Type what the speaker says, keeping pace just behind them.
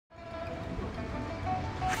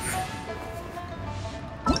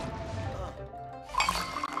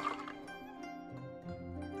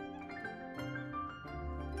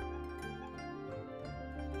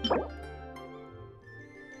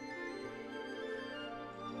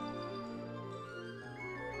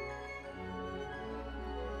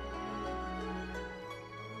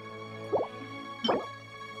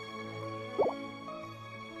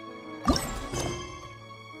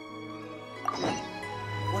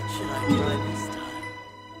should I try this time?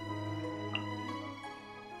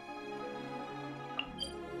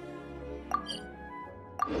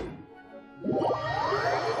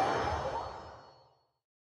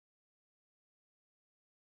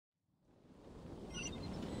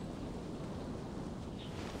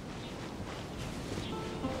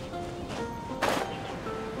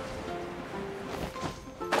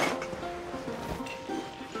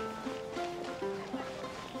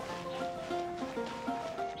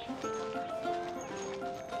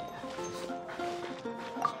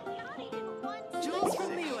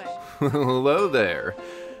 Hello there.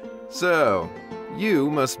 So, you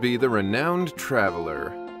must be the renowned traveler.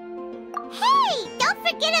 Hey, don't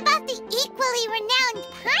forget about the equally renowned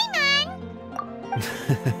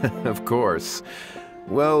Paimon! Of course.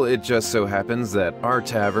 Well, it just so happens that our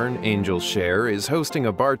tavern, Angel's Share, is hosting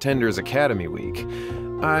a Bartender's Academy Week.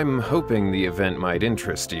 I'm hoping the event might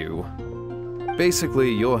interest you.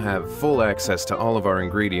 Basically, you'll have full access to all of our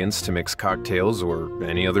ingredients to mix cocktails or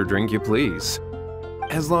any other drink you please.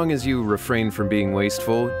 As long as you refrain from being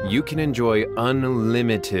wasteful, you can enjoy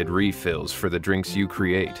unlimited refills for the drinks you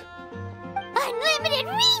create. Unlimited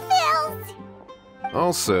refills!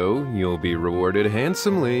 Also, you'll be rewarded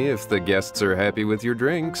handsomely if the guests are happy with your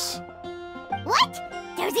drinks. What?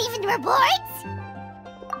 There's even rewards?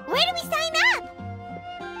 Where do we sign up?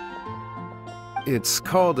 It's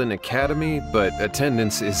called an academy, but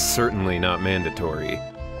attendance is certainly not mandatory.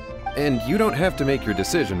 And you don't have to make your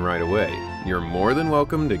decision right away. You're more than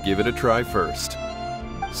welcome to give it a try first.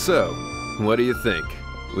 So, what do you think?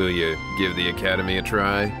 Will you give the academy a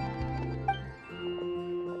try?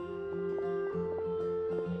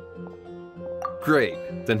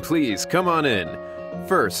 Great, then please come on in.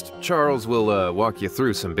 First, Charles will walk you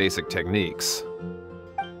through some basic techniques.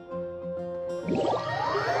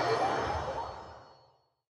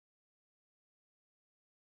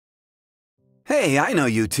 Hey, I know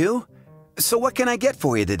you two. So what can I get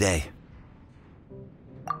for you today?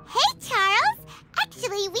 Hey, Charles!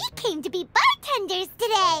 Actually, we came to be bartenders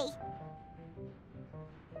today!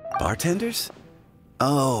 Bartenders?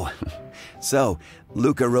 Oh, so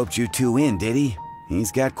Luca roped you two in, did he?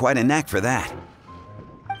 He's got quite a knack for that.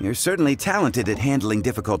 You're certainly talented at handling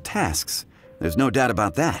difficult tasks. There's no doubt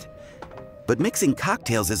about that. But mixing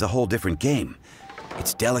cocktails is a whole different game.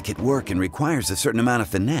 It's delicate work and requires a certain amount of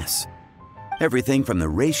finesse. Everything from the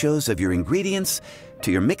ratios of your ingredients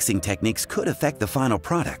to your mixing techniques could affect the final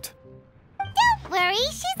product. Don't worry,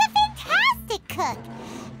 she's a fantastic cook.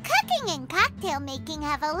 Cooking and cocktail making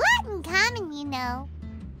have a lot in common, you know.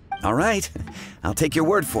 All right, I'll take your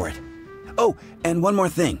word for it. Oh, and one more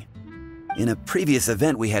thing. In a previous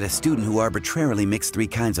event, we had a student who arbitrarily mixed 3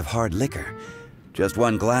 kinds of hard liquor. Just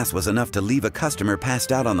one glass was enough to leave a customer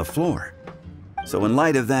passed out on the floor. So in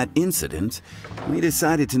light of that incident, we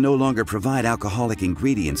decided to no longer provide alcoholic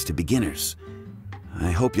ingredients to beginners. I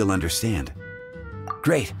hope you'll understand.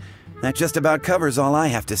 Great. That just about covers all I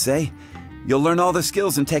have to say. You'll learn all the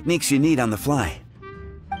skills and techniques you need on the fly.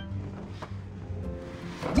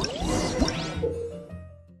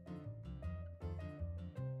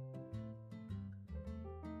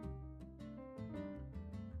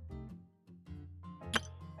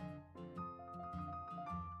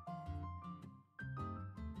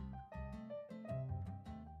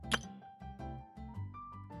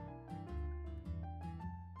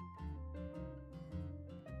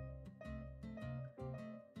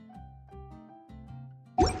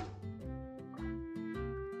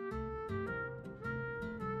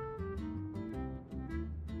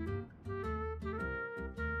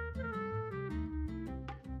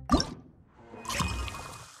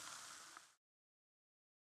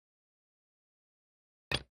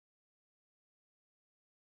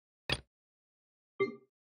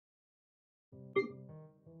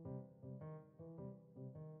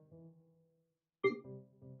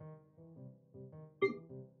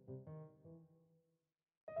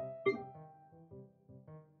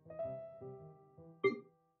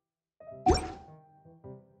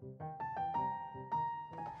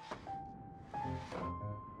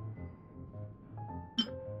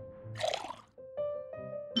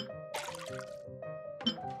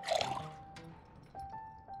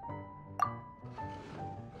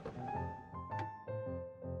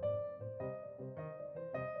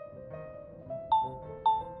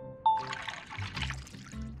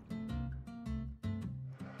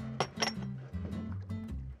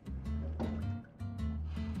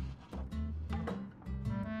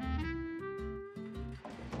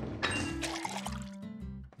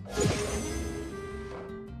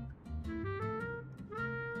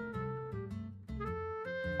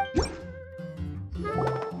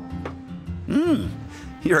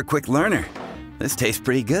 You're a quick learner. This tastes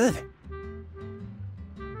pretty good.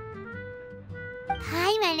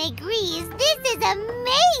 Paimon agrees. This is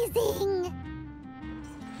amazing!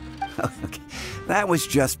 Okay. That was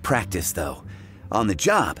just practice, though. On the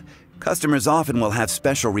job, customers often will have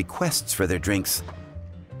special requests for their drinks.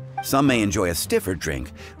 Some may enjoy a stiffer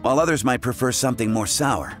drink, while others might prefer something more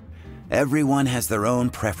sour. Everyone has their own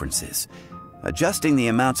preferences. Adjusting the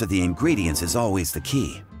amounts of the ingredients is always the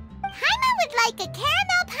key. Paimon would like a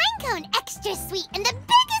caramel pine cone, extra sweet, in the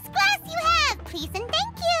biggest glass you have, please and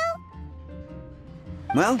thank you!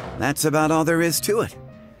 Well, that's about all there is to it.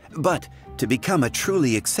 But to become a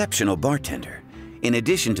truly exceptional bartender, in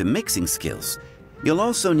addition to mixing skills, you'll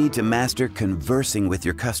also need to master conversing with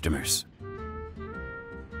your customers.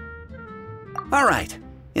 All right,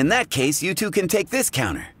 in that case, you two can take this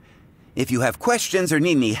counter. If you have questions or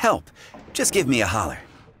need any help, just give me a holler.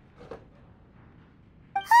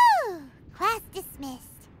 Whew, class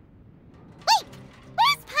dismissed. Wait,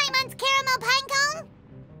 where's Paimon's caramel pine cone?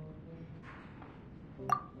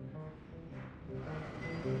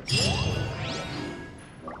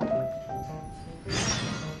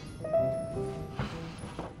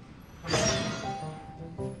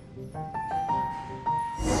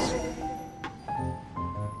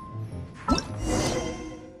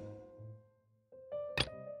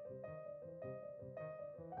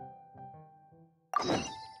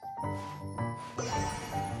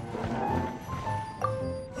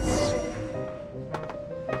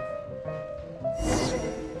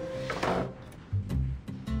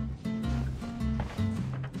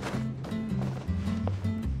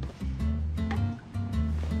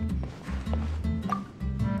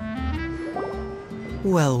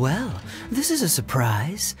 Well, well, this is a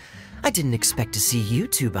surprise. I didn't expect to see you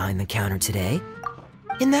two behind the counter today.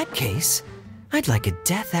 In that case, I'd like a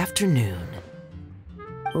death afternoon.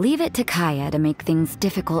 Leave it to Kaya to make things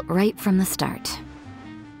difficult right from the start.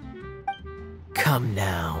 Come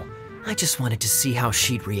now. I just wanted to see how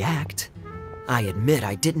she'd react. I admit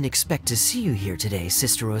I didn't expect to see you here today,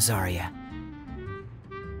 Sister Rosaria.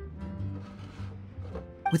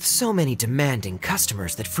 With so many demanding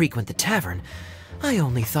customers that frequent the tavern, I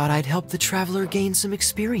only thought I'd help the traveler gain some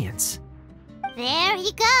experience. There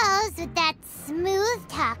he goes with that smooth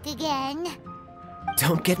talk again.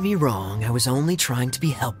 Don't get me wrong, I was only trying to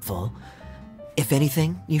be helpful. If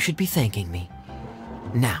anything, you should be thanking me.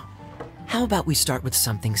 Now, how about we start with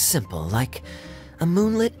something simple, like a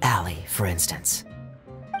moonlit alley, for instance.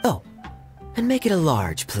 Oh, and make it a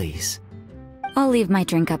large, please. I'll leave my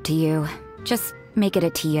drink up to you. Just make it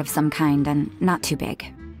a tea of some kind and not too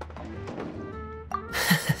big.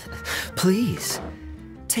 Please,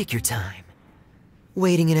 take your time.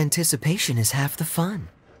 Waiting in anticipation is half the fun.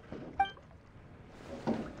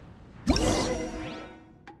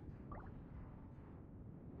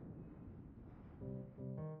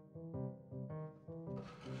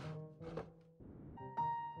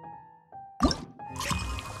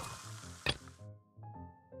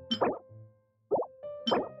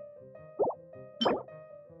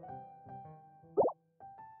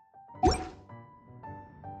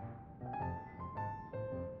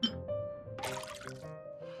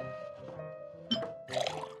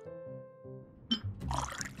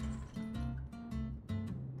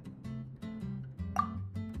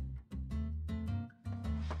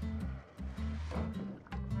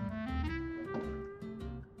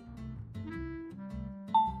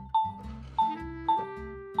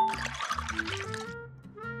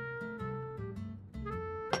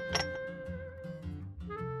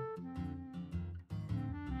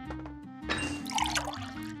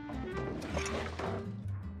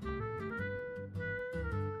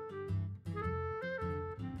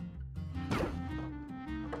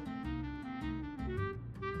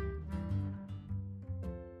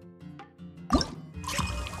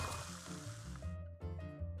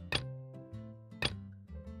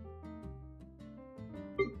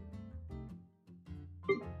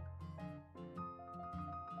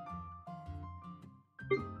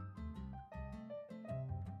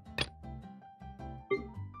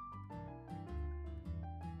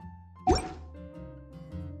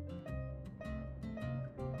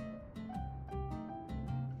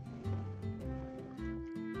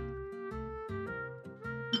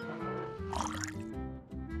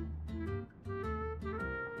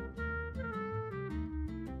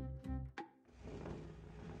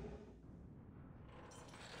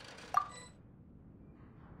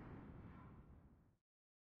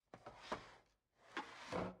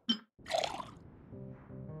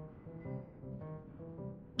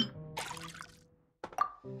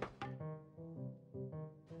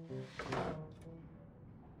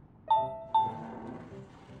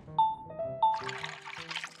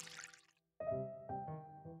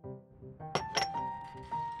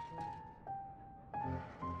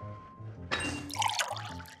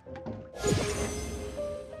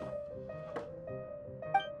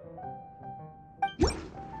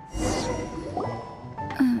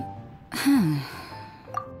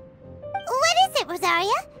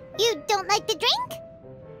 Like the drink?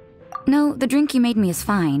 No, the drink you made me is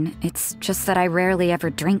fine. It's just that I rarely ever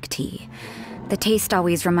drink tea. The taste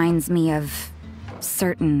always reminds me of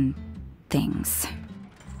certain things.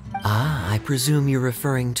 Ah, I presume you're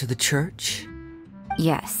referring to the church?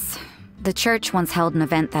 Yes. The church once held an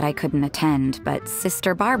event that I couldn't attend, but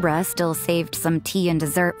Sister Barbara still saved some tea and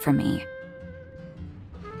dessert for me.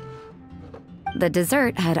 The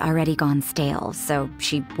dessert had already gone stale, so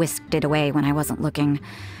she whisked it away when I wasn't looking.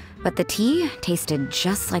 But the tea tasted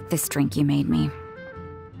just like this drink you made me.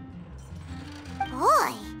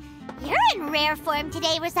 Boy, you're in rare form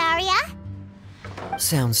today, Rosaria.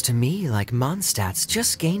 Sounds to me like Mondstadt's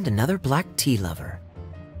just gained another black tea lover.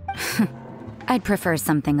 I'd prefer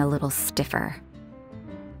something a little stiffer.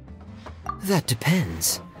 That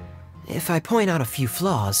depends. If I point out a few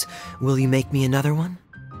flaws, will you make me another one?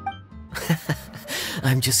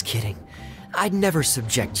 I'm just kidding. I'd never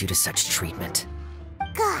subject you to such treatment.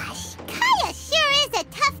 Gosh, Kaya sure is a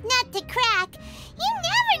tough nut to crack. You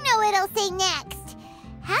never know what he'll say next.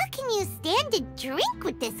 How can you stand to drink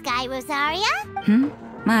with this guy, Rosaria?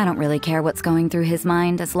 I don't really care what's going through his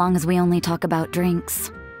mind as long as we only talk about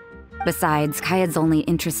drinks. Besides, Kayad's only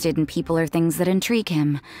interested in people or things that intrigue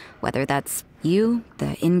him, whether that's you,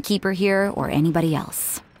 the innkeeper here, or anybody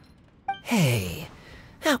else. Hey,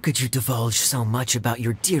 how could you divulge so much about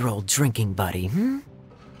your dear old drinking buddy,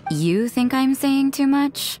 You think I'm saying too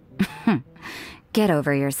much? Get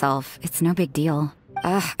over yourself. It's no big deal.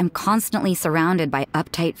 I'm constantly surrounded by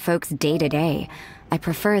uptight folks day to day. I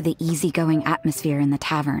prefer the easygoing atmosphere in the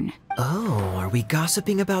tavern. Oh, are we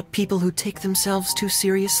gossiping about people who take themselves too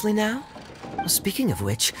seriously now? Speaking of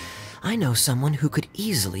which, I know someone who could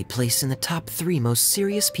easily place in the top 3 most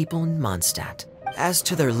serious people in Mondstadt. As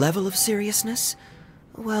to their level of seriousness,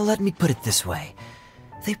 well, let me put it this way.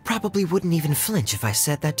 They probably wouldn't even flinch if I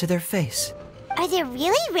said that to their face. Are there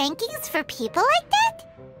really rankings for people like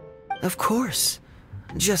that? Of course.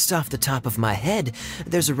 Just off the top of my head,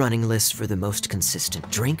 there's a running list for the most consistent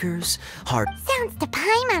drinkers, Sounds to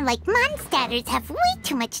Paimon like Mondstadters have way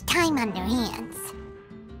too much time on their hands.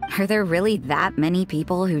 Are there really that many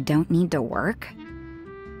people who don't need to work?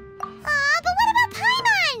 But what about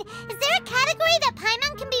Paimon? Is there a category that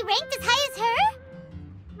Paimon can be ranked as high as her?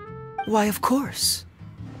 Why, of course.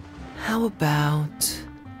 How about...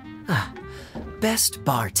 best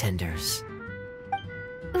bartenders.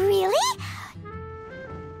 Really?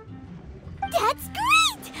 That's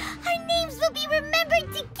great! Our names will be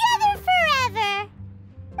remembered together forever!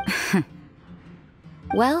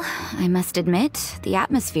 Well, I must admit, the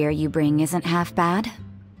atmosphere you bring isn't half bad.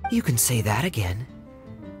 You can say that again.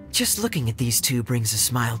 Just looking at these two brings a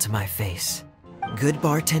smile to my face. Good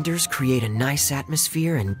bartenders create a nice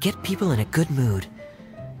atmosphere and get people in a good mood.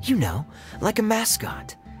 You know, like a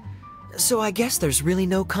mascot. So I guess there's really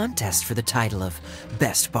no contest for the title of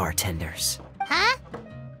Best Bartenders. Huh?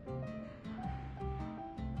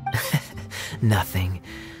 Nothing.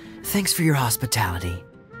 Thanks for your hospitality.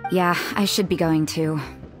 Yeah, I should be going too.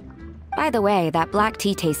 By the way, that black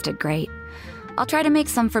tea tasted great. I'll try to make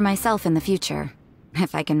some for myself in the future.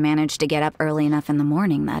 If I can manage to get up early enough in the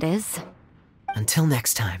morning, that is. Until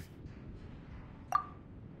next time.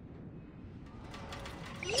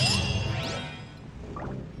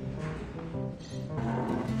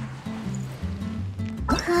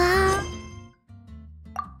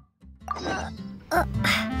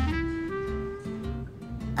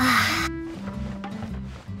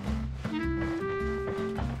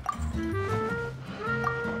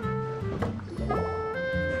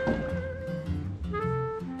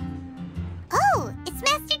 Oh, it's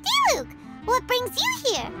Master Diluc! What brings you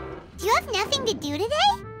here? Do you have nothing to do today?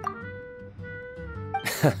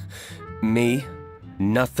 Me?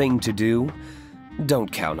 Nothing to do?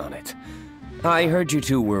 Don't count on it. I heard you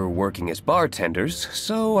two were working as bartenders,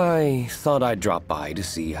 so I thought I'd drop by to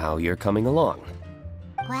see how you're coming along.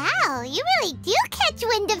 Wow, you really do catch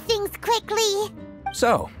wind of things quickly.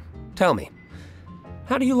 So, tell me,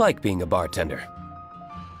 how do you like being a bartender?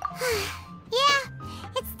 Yeah,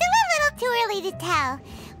 it's still a little too early to tell.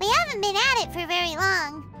 We haven't been at it for very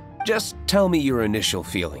long. Just tell me your initial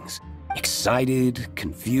feelings. Excited,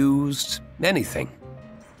 confused, anything.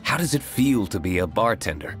 How does it feel to be a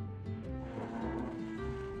bartender?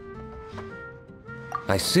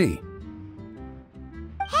 I see.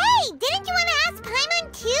 Hey, didn't you want to ask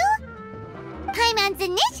Paimon too? Paimon's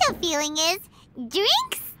initial feeling is,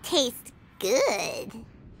 drinks taste good.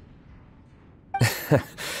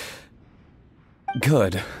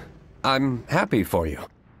 Good. I'm happy for you.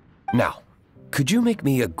 Now, could you make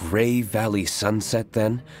me a Gray Valley sunset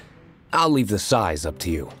then? I'll leave the size up to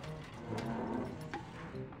you.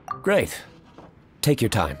 Great. Take your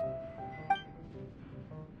time.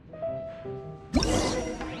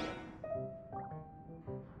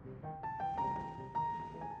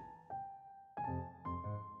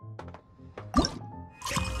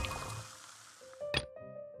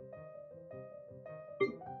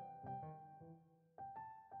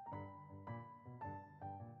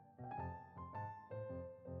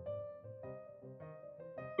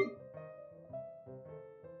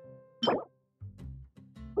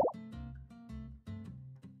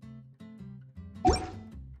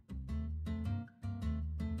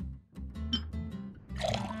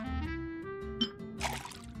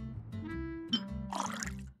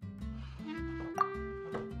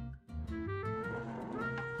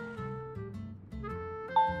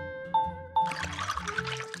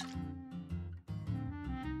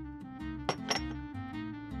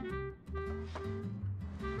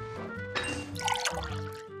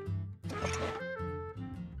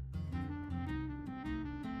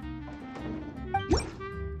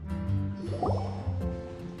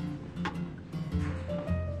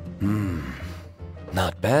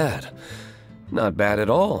 bad. Not bad at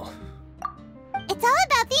all. It's all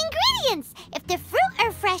about the ingredients. If the fruit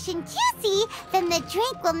are fresh and juicy, then the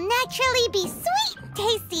drink will naturally be sweet and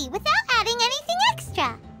tasty without adding anything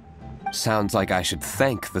extra. Sounds like I should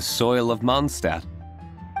thank the soil of Mondstadt.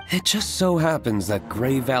 It just so happens that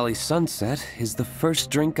Grey Valley Sunset is the first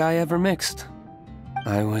drink I ever mixed.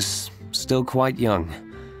 I was still quite young.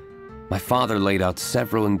 My father laid out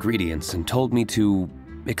several ingredients and told me to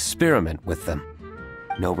experiment with them.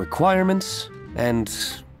 No requirements and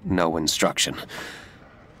no instruction.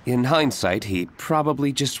 In hindsight, he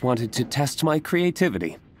probably just wanted to test my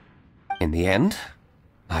creativity. In the end,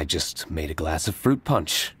 I just made a glass of fruit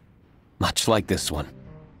punch. Much like this one.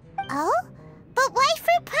 Oh? But why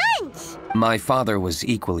fruit punch? My father was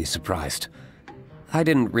equally surprised. I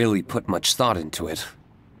didn't really put much thought into it.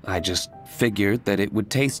 I just figured that it would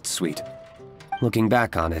taste sweet. Looking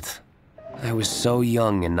back on it, I was so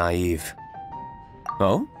young and naive.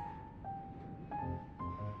 Oh?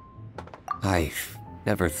 I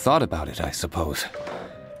never thought about it, I suppose.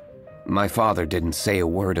 My father didn't say a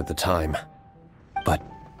word at the time. But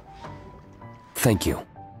thank you.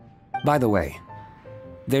 By the way,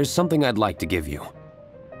 there's something I'd like to give you.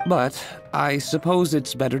 But I suppose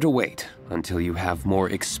it's better to wait until you have more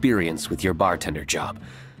experience with your bartender job.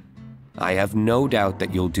 I have no doubt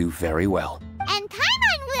that you'll do very well. And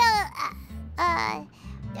Paimon will,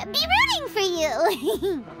 be rooting for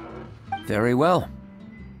you. Very well.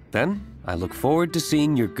 Then, I look forward to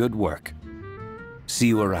seeing your good work. See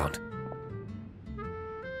you around.